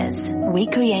We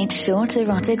create short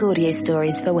erotic audio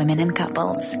stories for women and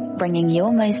couples, bringing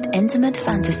your most intimate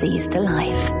fantasies to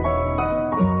life.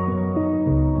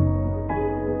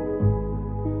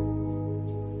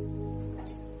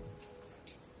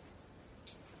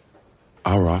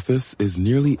 Our office is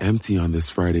nearly empty on this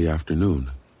Friday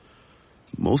afternoon.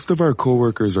 Most of our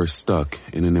coworkers are stuck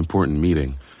in an important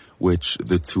meeting, which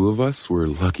the two of us were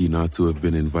lucky not to have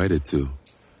been invited to.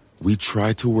 We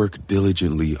try to work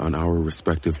diligently on our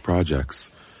respective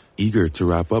projects, eager to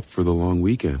wrap up for the long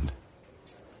weekend.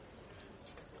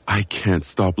 I can't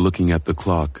stop looking at the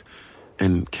clock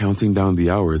and counting down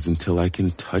the hours until I can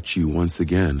touch you once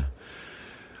again.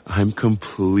 I'm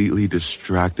completely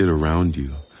distracted around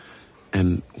you.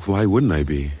 And why wouldn't I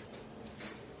be?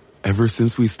 Ever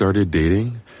since we started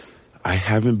dating, I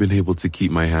haven't been able to keep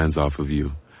my hands off of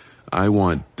you. I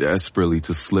want desperately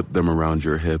to slip them around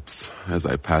your hips as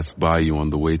I pass by you on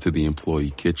the way to the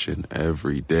employee kitchen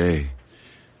every day.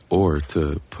 Or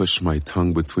to push my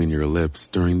tongue between your lips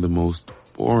during the most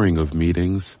boring of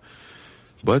meetings.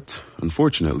 But,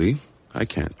 unfortunately, I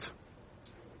can't.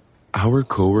 Our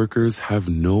coworkers have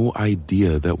no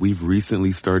idea that we've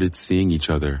recently started seeing each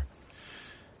other.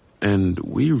 And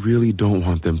we really don't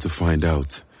want them to find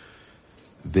out.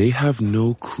 They have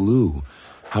no clue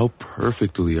how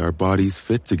perfectly our bodies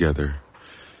fit together,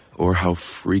 or how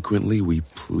frequently we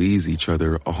please each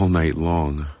other all night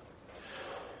long.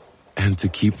 And to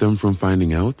keep them from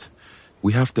finding out,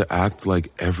 we have to act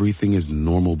like everything is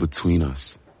normal between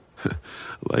us.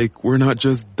 Like we're not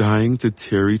just dying to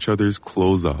tear each other's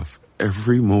clothes off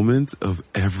every moment of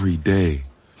every day.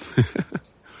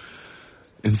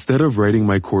 Instead of writing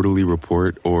my quarterly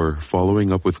report or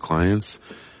following up with clients,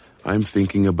 I'm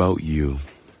thinking about you,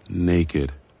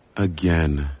 naked,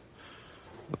 again.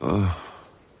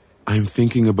 I'm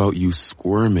thinking about you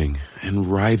squirming and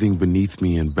writhing beneath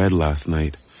me in bed last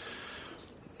night.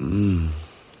 I'm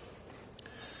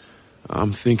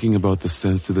thinking about the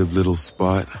sensitive little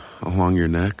spot along your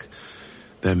neck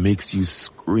that makes you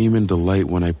scream in delight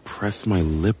when I press my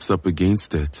lips up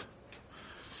against it.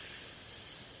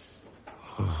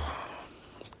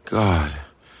 God,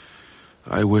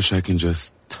 I wish I can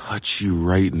just touch you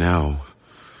right now.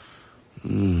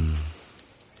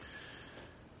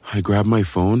 I grab my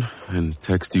phone and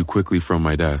text you quickly from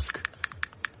my desk.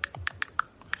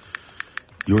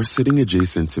 You're sitting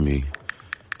adjacent to me,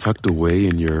 tucked away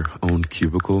in your own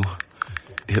cubicle.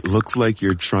 It looks like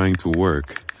you're trying to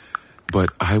work, but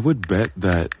I would bet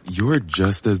that you're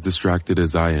just as distracted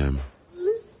as I am.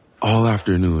 All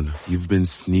afternoon, you've been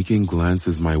sneaking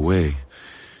glances my way,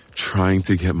 trying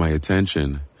to get my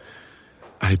attention.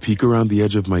 I peek around the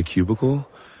edge of my cubicle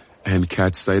and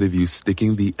catch sight of you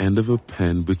sticking the end of a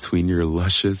pen between your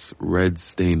luscious,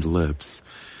 red-stained lips.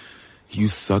 You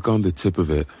suck on the tip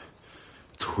of it,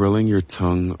 twirling your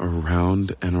tongue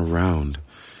around and around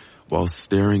while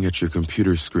staring at your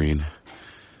computer screen.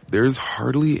 There's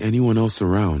hardly anyone else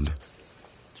around.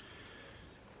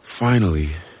 Finally,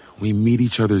 we meet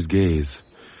each other's gaze.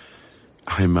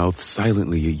 I mouth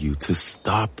silently at you to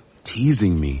stop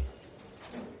teasing me.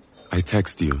 I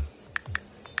text you.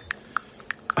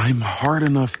 I'm hard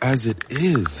enough as it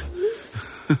is.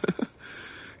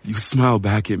 You smile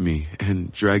back at me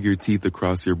and drag your teeth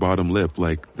across your bottom lip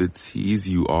like the tease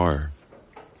you are.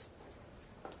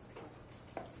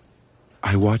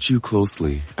 I watch you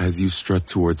closely as you strut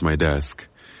towards my desk,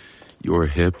 your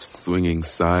hips swinging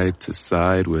side to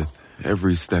side with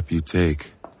every step you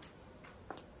take.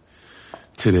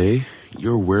 Today,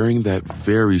 you're wearing that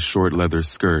very short leather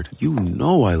skirt you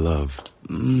know I love.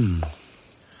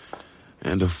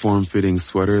 And a form-fitting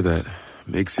sweater that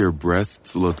makes your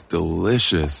breasts look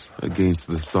delicious against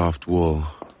the soft wool.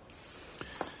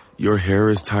 Your hair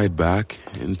is tied back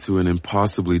into an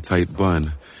impossibly tight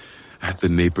bun at the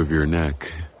nape of your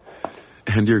neck,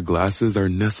 and your glasses are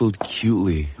nestled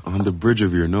cutely on the bridge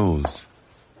of your nose.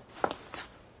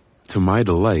 To my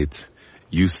delight,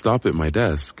 you stop at my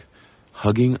desk,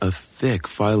 hugging a thick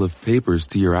file of papers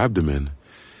to your abdomen.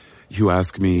 You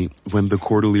ask me when the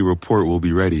quarterly report will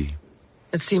be ready.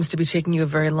 It seems to be taking you a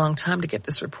very long time to get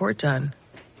this report done.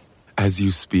 As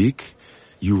you speak,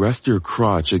 you rest your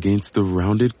crotch against the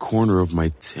rounded corner of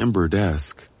my timber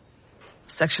desk.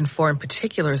 Section 4 in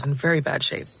particular is in very bad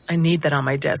shape. I need that on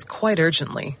my desk quite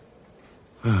urgently.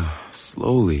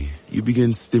 Slowly, you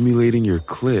begin stimulating your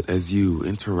clit as you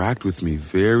interact with me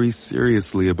very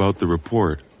seriously about the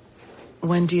report.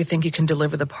 When do you think you can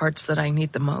deliver the parts that I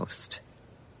need the most?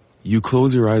 You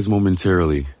close your eyes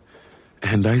momentarily,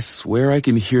 and I swear I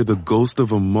can hear the ghost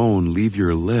of a moan leave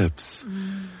your lips.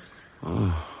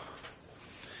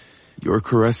 You're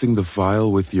caressing the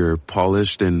file with your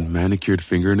polished and manicured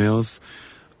fingernails,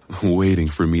 waiting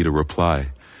for me to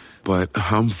reply. But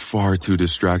I'm far too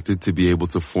distracted to be able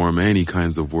to form any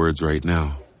kinds of words right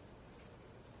now.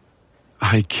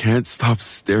 I can't stop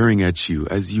staring at you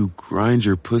as you grind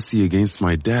your pussy against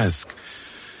my desk,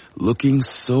 looking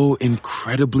so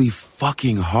incredibly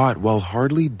fucking hot while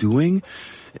hardly doing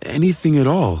anything at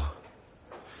all.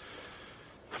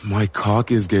 My cock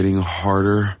is getting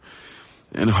harder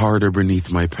and harder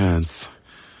beneath my pants.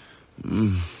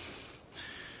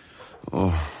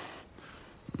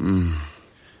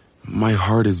 My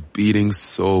heart is beating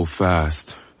so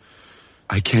fast.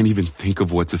 I can't even think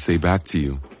of what to say back to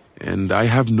you. And I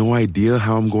have no idea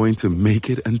how I'm going to make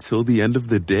it until the end of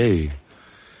the day.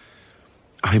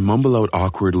 I mumble out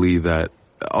awkwardly that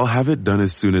I'll have it done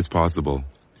as soon as possible.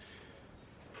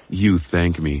 You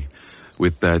thank me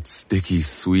with that sticky,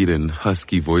 sweet, and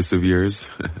husky voice of yours.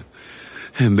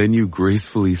 And then you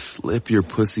gracefully slip your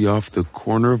pussy off the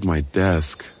corner of my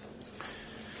desk.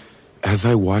 As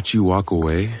I watch you walk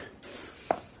away,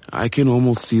 I can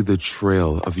almost see the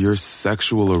trail of your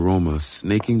sexual aroma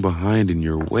snaking behind in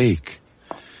your wake.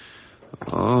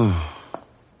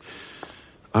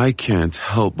 I can't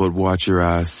help but watch your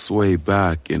ass sway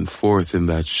back and forth in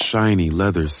that shiny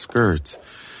leather skirt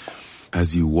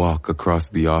as you walk across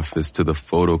the office to the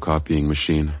photocopying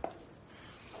machine.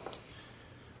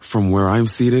 From where I'm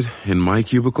seated in my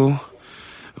cubicle,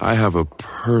 I have a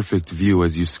perfect view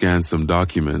as you scan some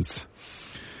documents.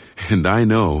 And I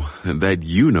know that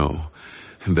you know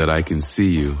that I can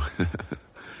see you.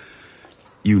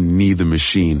 You knee the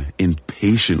machine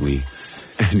impatiently,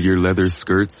 and your leather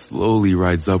skirt slowly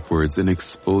rides upwards and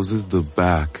exposes the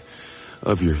back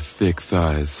of your thick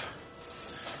thighs.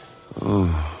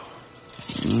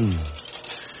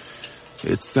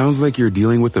 It sounds like you're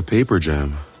dealing with a paper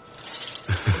jam.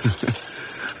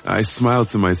 I smile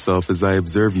to myself as I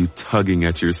observe you tugging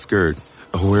at your skirt,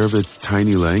 aware of its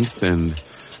tiny length and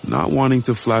not wanting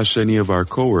to flash any of our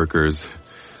coworkers.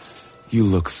 You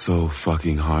look so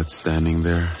fucking hot standing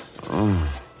there.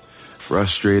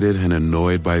 Frustrated and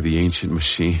annoyed by the ancient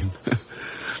machine.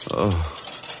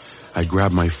 I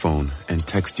grab my phone and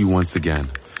text you once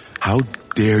again. How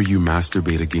dare you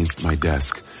masturbate against my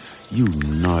desk, you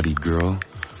naughty girl.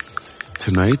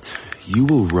 Tonight, you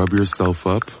will rub yourself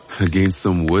up against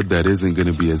some wood that isn't going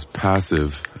to be as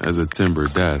passive as a timber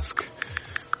desk.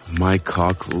 My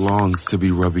cock longs to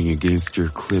be rubbing against your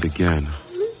clit again.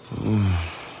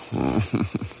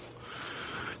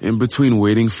 In between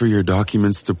waiting for your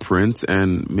documents to print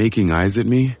and making eyes at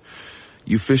me,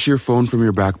 you fish your phone from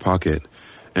your back pocket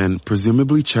and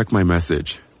presumably check my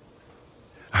message.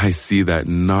 I see that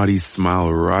naughty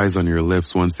smile rise on your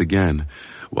lips once again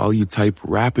while you type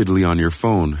rapidly on your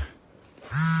phone.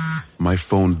 My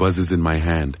phone buzzes in my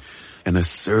hand, and a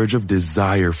surge of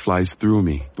desire flies through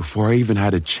me before I even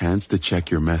had a chance to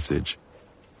check your message.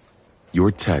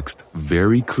 Your text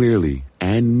very clearly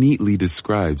and neatly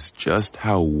describes just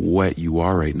how wet you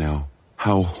are right now,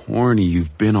 how horny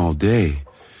you've been all day,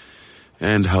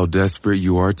 and how desperate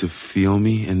you are to feel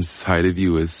me inside of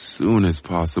you as soon as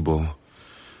possible.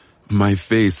 My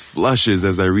face flushes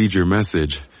as I read your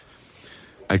message.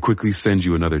 I quickly send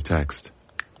you another text.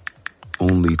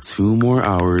 Only 2 more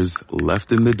hours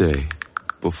left in the day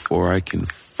before I can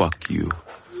fuck you.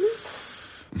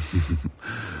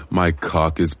 My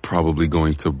cock is probably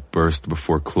going to burst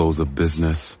before close of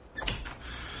business.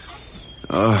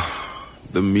 The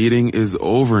meeting is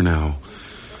over now,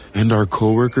 and our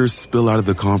coworkers spill out of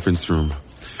the conference room.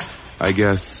 I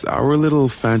guess our little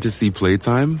fantasy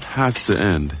playtime has to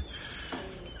end.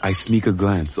 I sneak a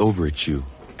glance over at you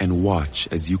and watch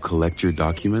as you collect your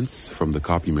documents from the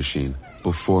copy machine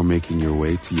before making your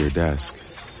way to your desk.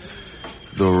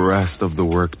 The rest of the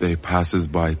workday passes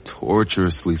by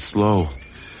torturously slow.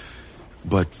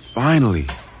 But finally,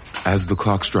 as the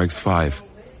clock strikes 5,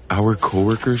 our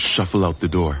coworkers shuffle out the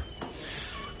door.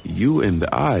 You and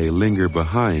I linger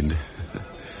behind,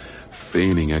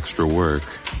 feigning extra work.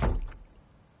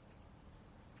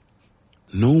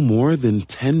 No more than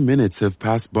 10 minutes have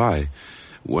passed by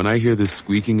when I hear the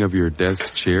squeaking of your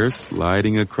desk chair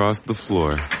sliding across the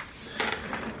floor.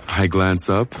 I glance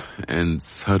up, and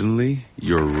suddenly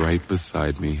you're right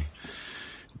beside me,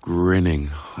 grinning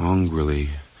hungrily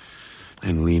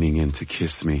and leaning in to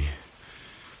kiss me.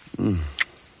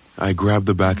 I grab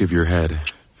the back of your head,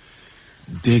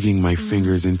 digging my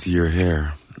fingers into your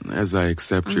hair as I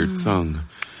accept your tongue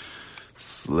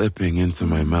slipping into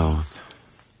my mouth.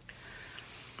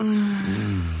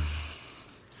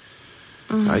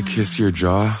 I kiss your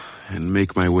jaw and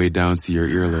make my way down to your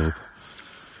earlobe.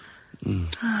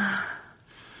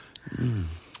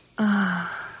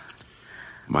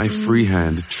 My free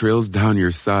hand trails down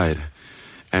your side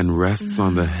and rests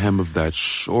on the hem of that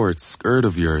short skirt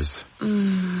of yours.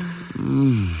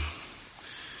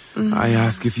 I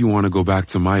ask if you want to go back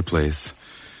to my place,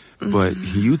 but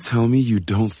you tell me you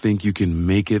don't think you can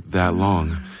make it that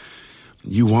long.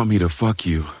 You want me to fuck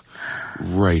you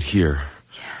right here.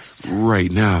 Yes.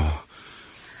 Right now.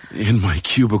 In my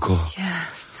cubicle.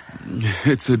 Yes.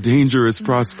 It's a dangerous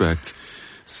prospect,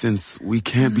 since we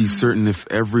can't be certain if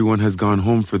everyone has gone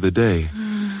home for the day.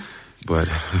 But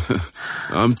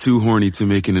I'm too horny to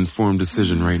make an informed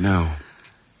decision right now.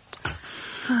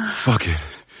 Fuck it.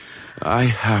 I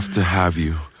have to have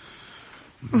you.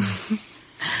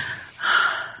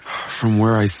 From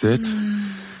where I sit,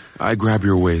 I grab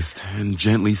your waist and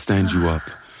gently stand you up.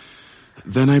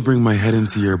 Then I bring my head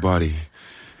into your body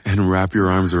and wrap your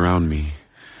arms around me.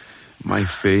 My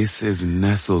face is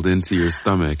nestled into your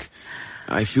stomach.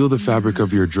 I feel the fabric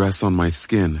of your dress on my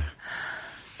skin.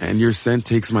 And your scent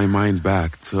takes my mind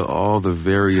back to all the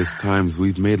various times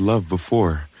we've made love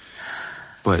before.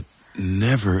 But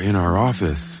never in our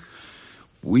office.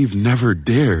 We've never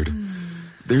dared.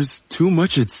 There's too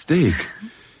much at stake.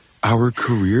 Our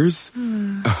careers?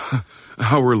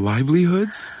 Our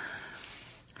livelihoods?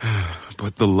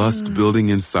 But the lust building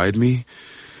inside me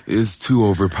is too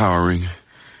overpowering.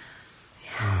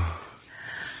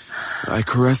 I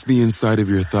caress the inside of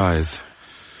your thighs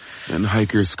and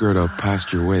hike your skirt up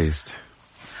past your waist.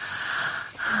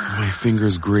 My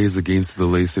fingers graze against the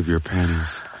lace of your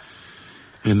panties.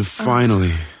 And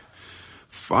finally,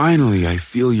 I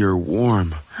feel your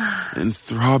warm and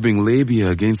throbbing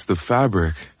labia against the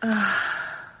fabric.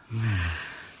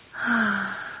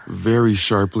 Very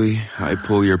sharply, I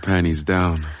pull your panties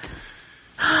down.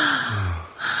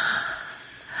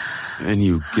 And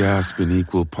you gasp in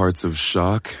equal parts of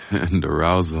shock and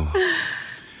arousal.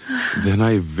 Then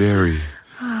I very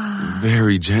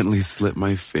gently slip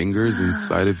my fingers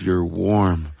inside of your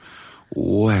warm,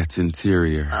 wet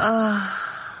interior.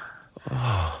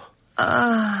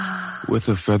 With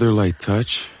a feather-light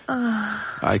touch,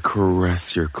 I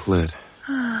caress your clit.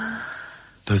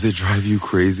 Does it drive you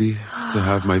crazy to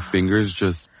have my fingers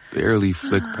just barely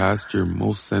flick past your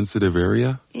most sensitive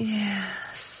area?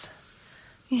 Yes.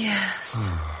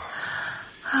 Yes.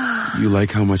 You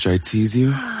like how much I tease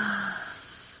you?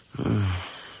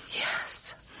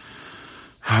 Yes.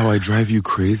 How I drive you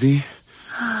crazy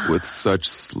with such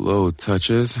slow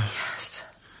touches? Yes.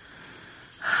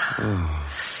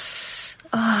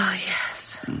 Oh,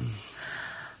 yes.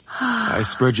 I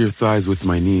spread your thighs with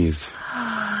my knees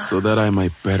so that I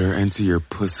might better enter your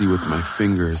pussy with my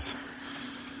fingers.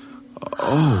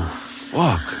 Oh,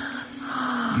 fuck.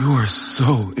 You are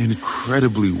so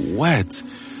incredibly wet.